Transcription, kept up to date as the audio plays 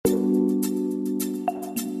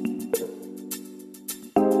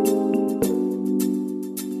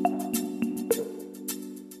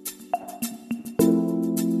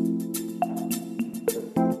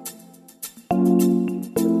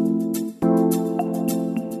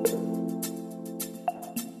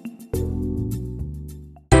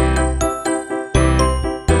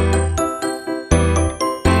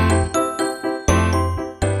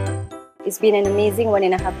been an amazing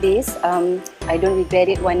 1.5 days. I don't regret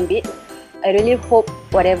it one bit. I really hope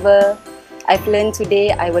whatever I've learned today,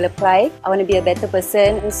 I will apply. I want to be a better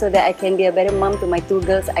person so that I can be a better mom to my 2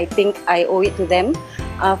 girls. I think I owe it to them.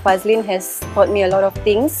 Fazlin has taught me a lot of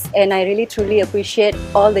things, and I really truly appreciate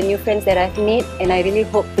all the new friends that I've made, and I really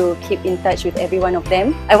hope to keep in touch with every one of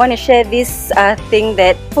them. I want to share this thing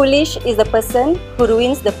that foolish is the person who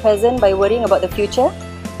ruins the present by worrying about the future,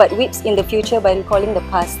 but weeps in the future by recalling the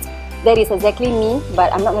past. That is exactly me,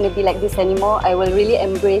 but I'm not going to be like this anymore. I will really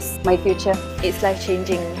embrace my future. It's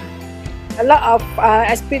life-changing. A lot of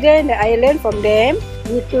experience that I learned from them.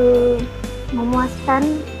 Begitu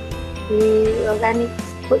memuaskan di organic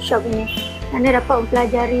food shop ini. Anda dapat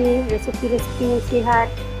mempelajari resepi-resepi sihat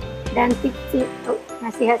dan tips untuk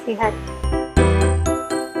nasihat-sihat.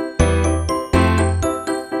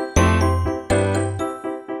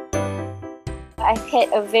 I've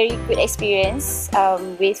had a very good experience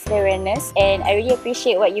with awareness, and I really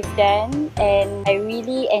appreciate what you've done, and I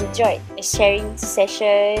really enjoyed the sharing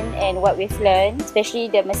session and what we've learned,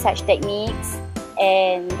 especially the massage techniques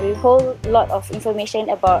and a whole lot of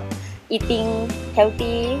information about eating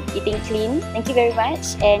healthy, eating clean. Thank you very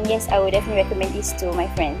much, and yes, I would definitely recommend this to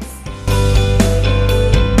my friends.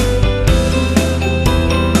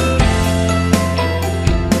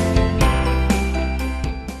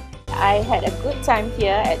 I had a good time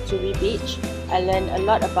here at Jury Beach. I learned a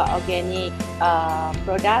lot about organic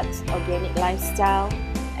products, organic lifestyle,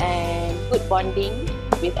 and good bonding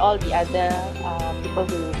with all the other people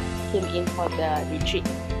who came in for the retreat.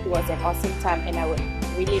 It was an awesome time, and I would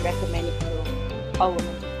really recommend it to all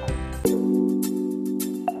women.